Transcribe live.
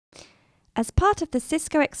As part of the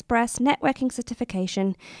Cisco Express Networking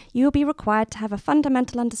Certification, you will be required to have a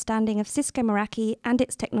fundamental understanding of Cisco Meraki and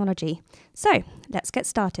its technology. So, let's get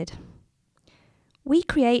started. We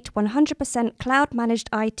create 100% cloud-managed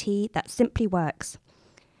IT that simply works.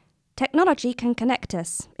 Technology can connect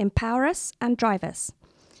us, empower us, and drive us.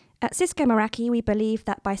 At Cisco Meraki, we believe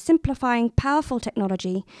that by simplifying powerful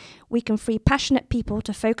technology, we can free passionate people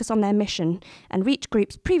to focus on their mission and reach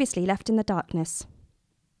groups previously left in the darkness.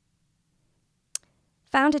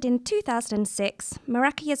 Founded in 2006,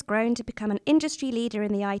 Meraki has grown to become an industry leader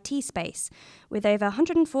in the IT space, with over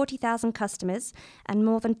 140,000 customers and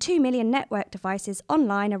more than 2 million network devices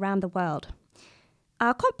online around the world.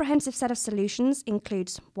 Our comprehensive set of solutions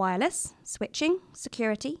includes wireless, switching,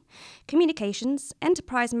 security, communications,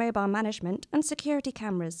 enterprise mobile management, and security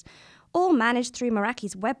cameras, all managed through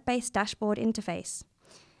Meraki's web-based dashboard interface.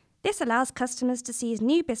 This allows customers to seize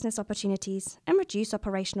new business opportunities and reduce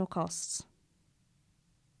operational costs.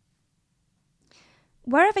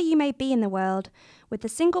 Wherever you may be in the world, with a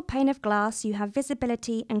single pane of glass, you have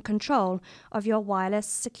visibility and control of your wireless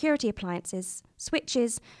security appliances,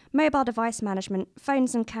 switches, mobile device management,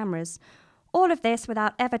 phones and cameras. All of this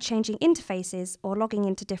without ever changing interfaces or logging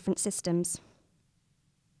into different systems.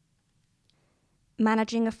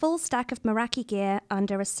 Managing a full stack of Meraki gear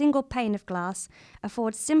under a single pane of glass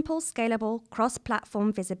affords simple, scalable,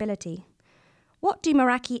 cross-platform visibility. What do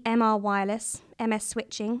Meraki MR wireless, MS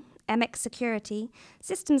switching, MX Security,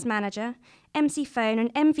 Systems Manager, MC Phone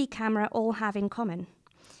and MV Camera all have in common?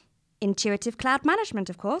 Intuitive cloud management,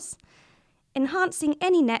 of course. Enhancing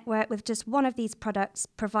any network with just one of these products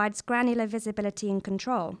provides granular visibility and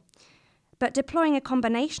control. But deploying a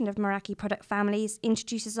combination of Meraki product families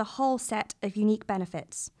introduces a whole set of unique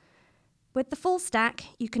benefits. With the full stack,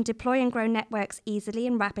 you can deploy and grow networks easily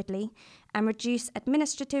and rapidly and reduce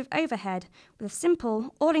administrative overhead with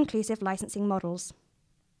simple, all-inclusive licensing models.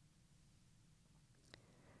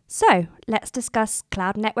 So, let's discuss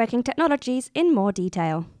cloud networking technologies in more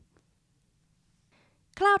detail.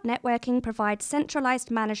 Cloud networking provides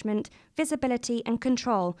centralized management, visibility, and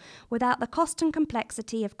control without the cost and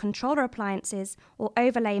complexity of controller appliances or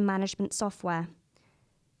overlay management software.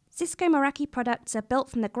 Cisco Meraki products are built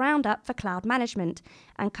from the ground up for cloud management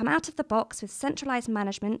and come out of the box with centralized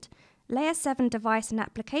management, Layer 7 device and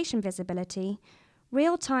application visibility,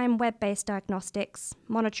 real-time web-based diagnostics,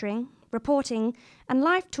 monitoring, reporting, and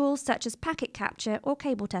live tools such as packet capture or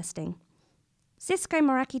cable testing. Cisco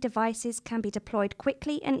Meraki devices can be deployed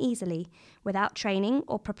quickly and easily without training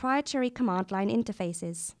or proprietary command line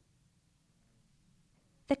interfaces.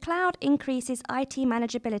 The cloud increases IT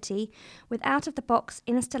manageability with out-of-the-box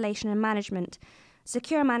installation and management,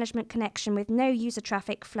 secure management connection with no user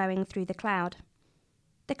traffic flowing through the cloud.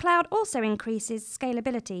 The cloud also increases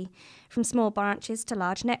scalability from small branches to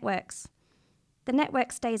large networks. The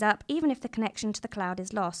network stays up even if the connection to the cloud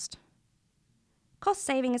is lost. Cost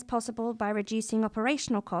saving is possible by reducing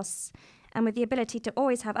operational costs and with the ability to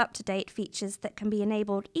always have up-to-date features that can be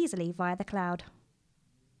enabled easily via the cloud.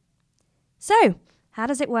 So, how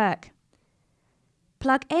does it work?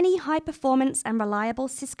 Plug any high-performance and reliable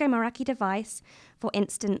Cisco Meraki device, for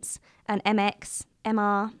instance, an MX,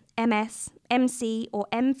 MR, MS, MC, or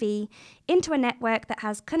MV, into a network that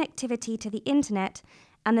has connectivity to the internet,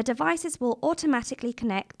 and the devices will automatically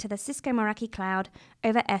connect to the Cisco Meraki cloud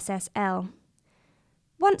over SSL.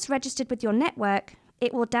 Once registered with your network,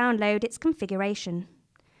 it will download its configuration.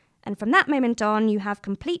 And from that moment on, you have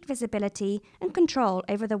complete visibility and control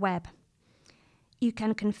over the web. You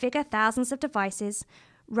can configure thousands of devices,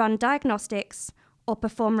 run diagnostics, or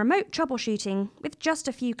perform remote troubleshooting with just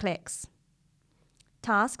a few clicks.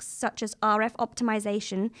 Tasks such as RF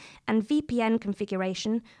optimization and VPN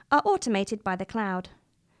configuration are automated by the cloud.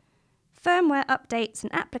 Firmware updates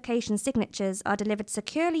and application signatures are delivered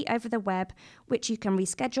securely over the web, which you can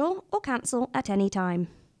reschedule or cancel at any time.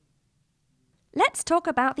 Let's talk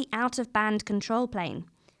about the out-of-band control plane.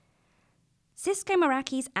 Cisco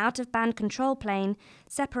Meraki's out-of-band control plane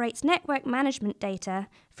separates network management data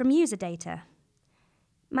from user data.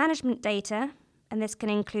 Management data, and this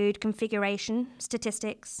can include configuration,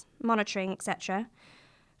 statistics, monitoring, etc.,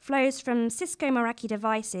 flows from Cisco Meraki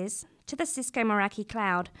devices to the Cisco Meraki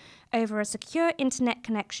cloud over a secure internet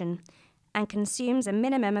connection and consumes a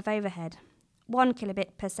minimum of overhead, 1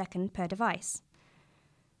 kilobit per second per device.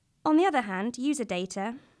 On the other hand, user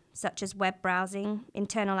data, such as web browsing,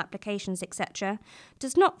 internal applications, etc.,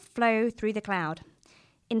 does not flow through the cloud,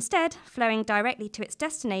 instead flowing directly to its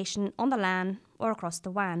destination on the LAN or across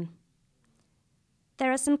the WAN.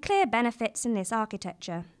 There are some clear benefits in this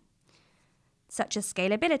architecture, such as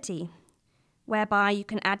scalability. whereby you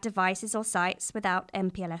can add devices or sites without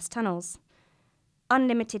MPLS tunnels.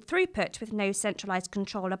 Unlimited throughput with no centralized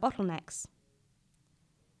controller bottlenecks.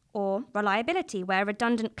 Or reliability, where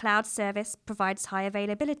redundant cloud service provides high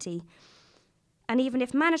availability. And even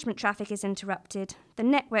if management traffic is interrupted, the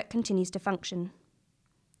network continues to function.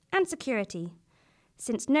 And security.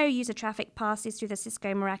 Since no user traffic passes through the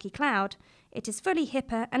Cisco Meraki cloud, it is fully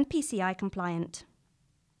HIPAA and PCI compliant.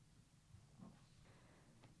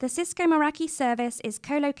 The Cisco Meraki service is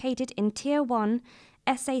co-located in Tier 1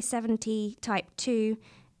 SA70 Type 2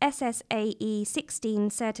 SSAE 16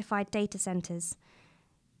 certified data centers.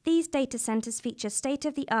 These data centers feature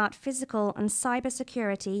state-of-the-art physical and cyber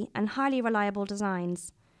security and highly reliable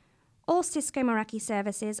designs. All Cisco Meraki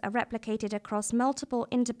services are replicated across multiple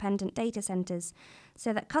independent data centers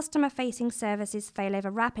so that customer-facing services fail over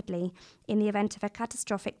rapidly in the event of a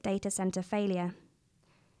catastrophic data center failure.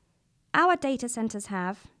 Our data centers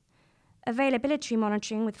have availability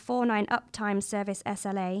monitoring with 4.9 uptime service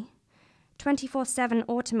SLA, 24/7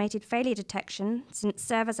 automated failure detection since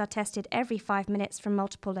servers are tested every 5 minutes from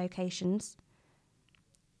multiple locations,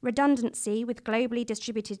 redundancy with globally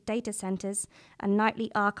distributed data centers and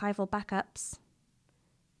nightly archival backups,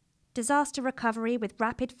 disaster recovery with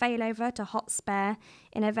rapid failover to hot spare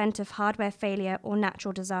in event of hardware failure or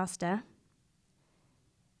natural disaster,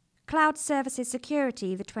 cloud services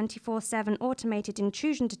security with 24/7 automated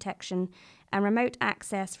intrusion detection and remote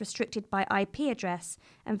access restricted by IP address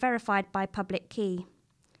and verified by public key.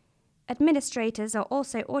 Administrators are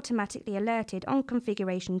also automatically alerted on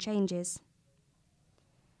configuration changes.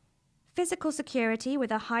 Physical security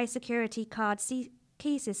with a high security card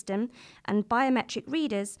key system and biometric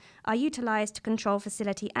readers are utilized to control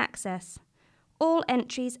facility access. All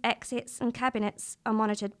entries, exits, and cabinets are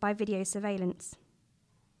monitored by video surveillance.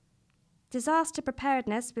 Disaster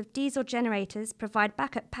preparedness with diesel generators provide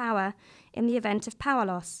backup power in the event of power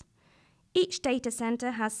loss. Each data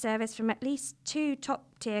center has service from at least 2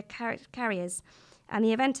 top-tier carriers, and in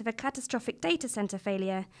the event of a catastrophic data center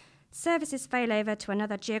failure, services fail over to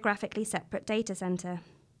another geographically separate data center.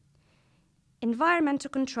 Environmental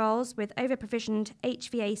controls with over-provisioned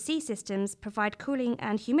HVAC systems provide cooling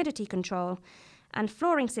and humidity control, and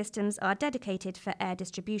flooring systems are dedicated for air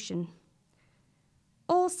distribution.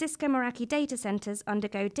 All Cisco Meraki data centers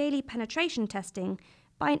undergo daily penetration testing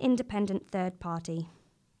by an independent third party.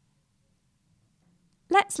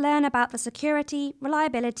 Let's learn about the security,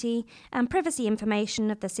 reliability, and privacy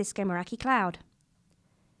information of the Cisco Meraki cloud.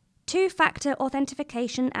 Two-factor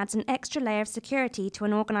authentication adds an extra layer of security to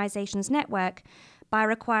an organization's network by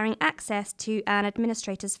requiring access to an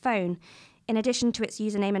administrator's phone, in addition to its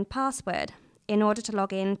username and password, in order to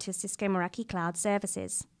log in to Cisco Meraki cloud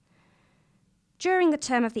services. During the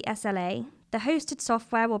term of the SLA, the hosted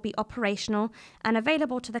software will be operational and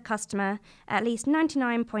available to the customer at least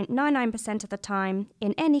 99.99% of the time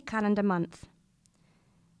in any calendar month.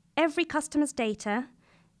 Every customer's data,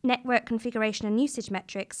 network configuration and usage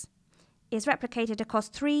metrics, is replicated across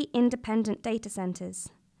 3 independent data centers.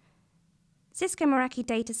 Cisco Meraki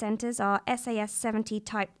data centers are SAS70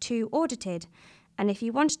 Type 2 audited, and if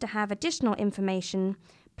you want to have additional information,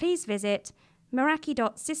 please visit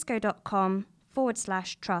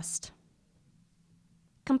meraki.cisco.com/trust.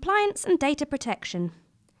 Compliance and data protection.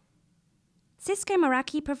 Cisco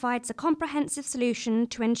Meraki provides a comprehensive solution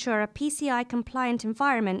to ensure a PCI-compliant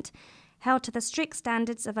environment held to the strict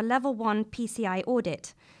standards of a Level 1 PCI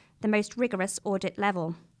audit, the most rigorous audit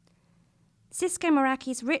level. Cisco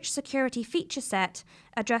Meraki's rich security feature set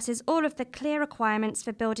addresses all of the clear requirements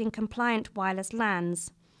for building compliant wireless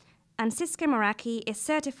LANs, and Cisco Meraki is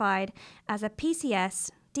certified as a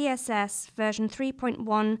PCS DSS version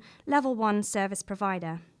 3.1 Level 1 service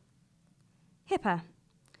provider. HIPAA.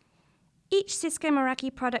 Each Cisco Meraki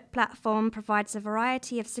product platform provides a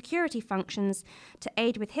variety of security functions to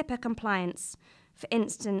aid with HIPAA compliance, for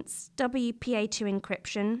instance, WPA2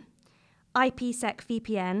 encryption, IPsec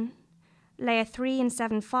VPN, Layer 3 and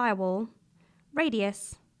 7 firewall,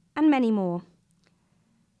 Radius, and many more.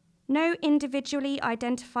 No individually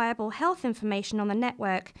identifiable health information on the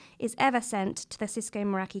network is ever sent to the Cisco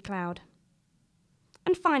Meraki cloud.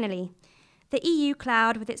 And finally, the EU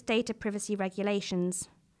cloud with its data privacy regulations.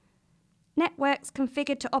 Networks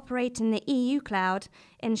configured to operate in the EU cloud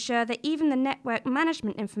ensure that even the network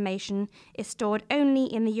management information is stored only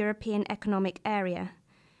in the European Economic Area,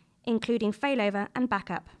 including failover and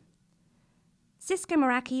backup. Cisco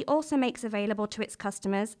Meraki also makes available to its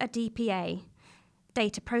customers a DPA,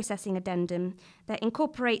 Data Processing Addendum, that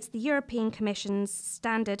incorporates the European Commission's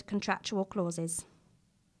standard contractual clauses.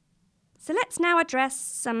 So let's now address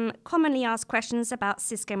some commonly asked questions about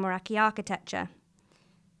Cisco Meraki architecture.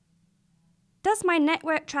 Does my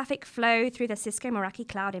network traffic flow through the Cisco Meraki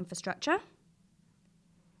cloud infrastructure?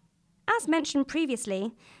 As mentioned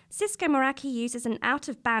previously, Cisco Meraki uses an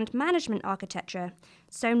out-of-band management architecture,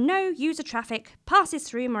 so no user traffic passes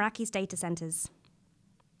through Meraki's data centers.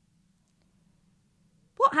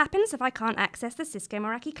 What happens if I can't access the Cisco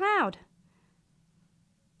Meraki cloud?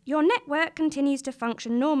 Your network continues to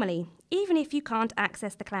function normally, even if you can't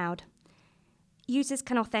access the cloud. Users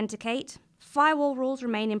can authenticate, firewall rules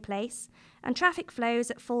remain in place, and traffic flows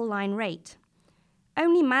at full line rate.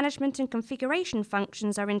 Only management and configuration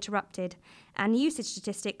functions are interrupted, and usage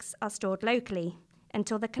statistics are stored locally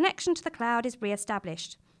until the connection to the cloud is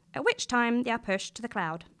re-established, at which time they are pushed to the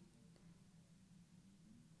cloud.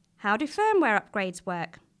 How do firmware upgrades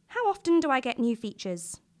work? How often do I get new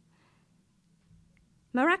features?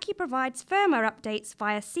 Meraki provides firmware updates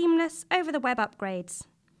via seamless over-the-web upgrades.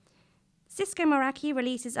 Cisco Meraki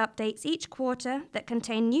releases updates each quarter that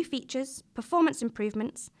contain new features, performance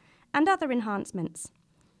improvements, and other enhancements.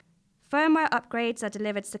 Firmware upgrades are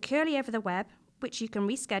delivered securely over the web, which you can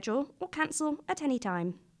reschedule or cancel at any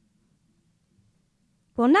time.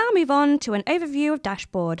 We'll now move on to an overview of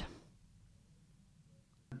dashboard.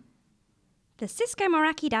 The Cisco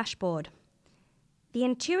Meraki dashboard. The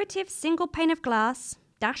intuitive single pane of glass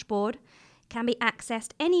dashboard can be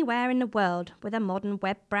accessed anywhere in the world with a modern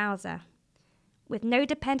web browser. With no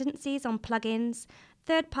dependencies on plugins,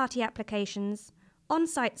 third-party applications,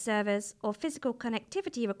 on-site servers, or physical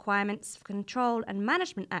connectivity requirements for control and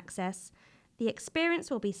management access, the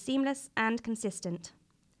experience will be seamless and consistent.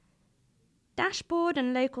 Dashboard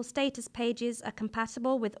and local status pages are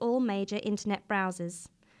compatible with all major internet browsers: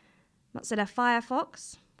 Mozilla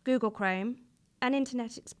Firefox, Google Chrome, and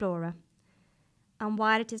Internet Explorer. And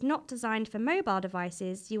while it is not designed for mobile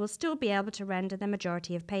devices, you will still be able to render the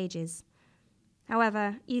majority of pages.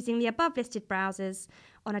 However, using the above-listed browsers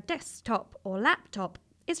on a desktop or laptop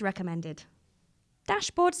is recommended.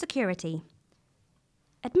 Dashboard security.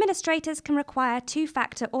 Administrators can require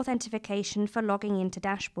two-factor authentication for logging into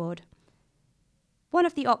dashboard. One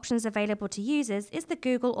of the options available to users is the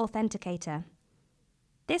Google Authenticator.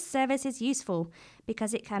 This service is useful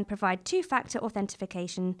because it can provide two-factor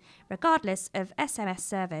authentication regardless of SMS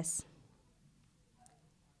service.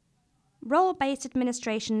 Role-based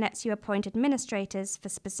administration lets you appoint administrators for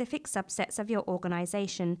specific subsets of your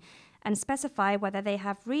organization and specify whether they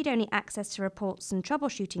have read-only access to reports and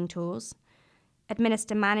troubleshooting tools,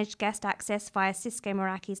 administer managed guest access via Cisco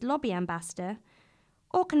Meraki's Lobby Ambassador,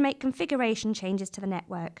 or can make configuration changes to the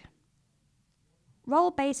network.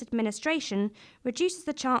 Role-based administration reduces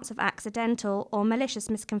the chance of accidental or malicious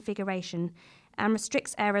misconfiguration and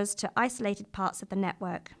restricts errors to isolated parts of the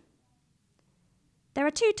network. There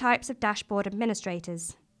are two types of dashboard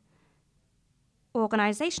administrators: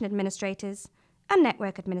 organization administrators and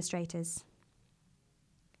network administrators.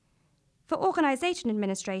 For organization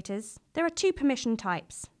administrators, there are two permission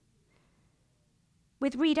types.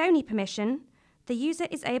 With read-only permission, the user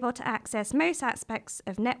is able to access most aspects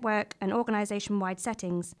of network and organization-wide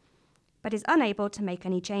settings, but is unable to make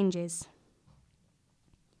any changes.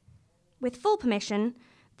 With full permission,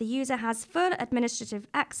 the user has full administrative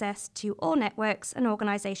access to all networks and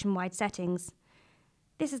organization-wide settings.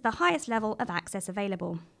 This is the highest level of access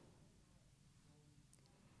available.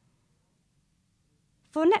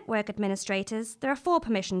 For network administrators, there are four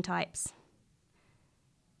permission types.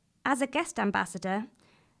 As a guest ambassador,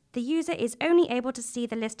 the user is only able to see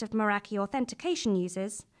the list of Meraki authentication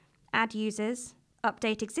users, add users,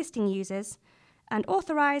 update existing users, and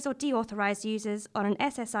authorize or deauthorize users on an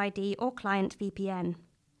SSID or client VPN.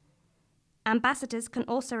 Ambassadors can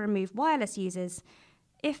also remove wireless users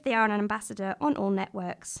if they are an ambassador on all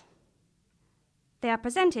networks. They are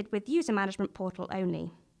presented with User Management Portal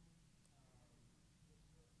only.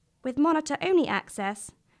 With monitor-only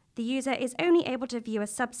access, the user is only able to view a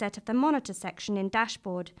subset of the monitor section in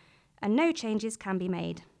dashboard, and no changes can be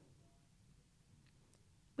made.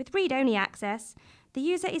 With read-only access, the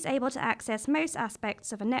user is able to access most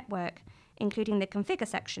aspects of a network, including the configure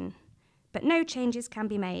section, but no changes can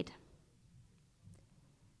be made.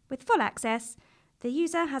 With full access, the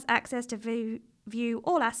user has access to view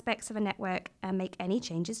all aspects of a network and make any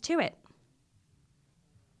changes to it.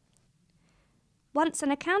 Once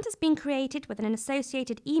an account has been created with an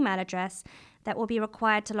associated email address that will be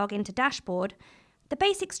required to log into dashboard, the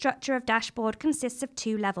basic structure of dashboard consists of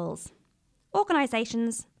two levels: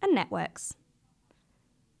 organizations and networks.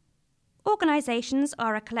 Organizations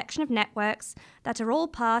are a collection of networks that are all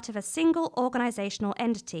part of a single organizational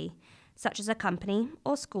entity, such as a company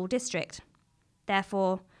or school district.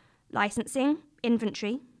 Therefore, licensing,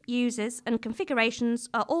 inventory, users, and configurations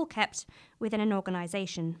are all kept within an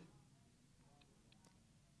organization.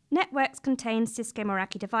 Networks contain Cisco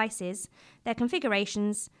Meraki devices, their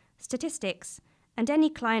configurations, statistics, and any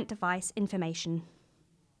client device information.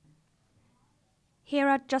 Here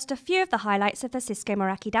are just a few of the highlights of the Cisco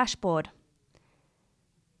Meraki dashboard.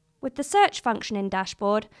 With the search function in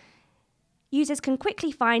Dashboard, users can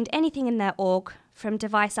quickly find anything in their org, from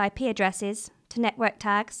device IP addresses to network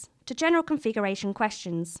tags to general configuration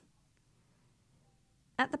questions.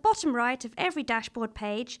 At the bottom right of every dashboard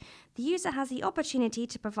page, the user has the opportunity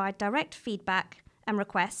to provide direct feedback and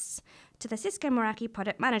requests to the Cisco Meraki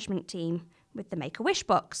product management team with the Make-A-Wish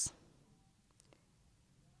box.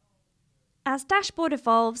 As Dashboard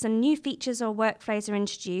evolves and new features or workflows are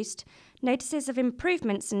introduced, notices of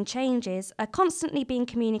improvements and changes are constantly being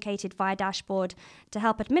communicated via Dashboard to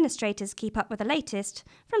help administrators keep up with the latest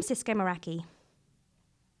from Cisco Meraki.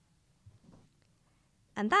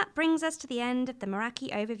 And that brings us to the end of the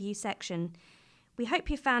Meraki overview section. We hope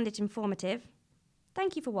you found it informative.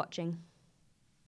 Thank you for watching.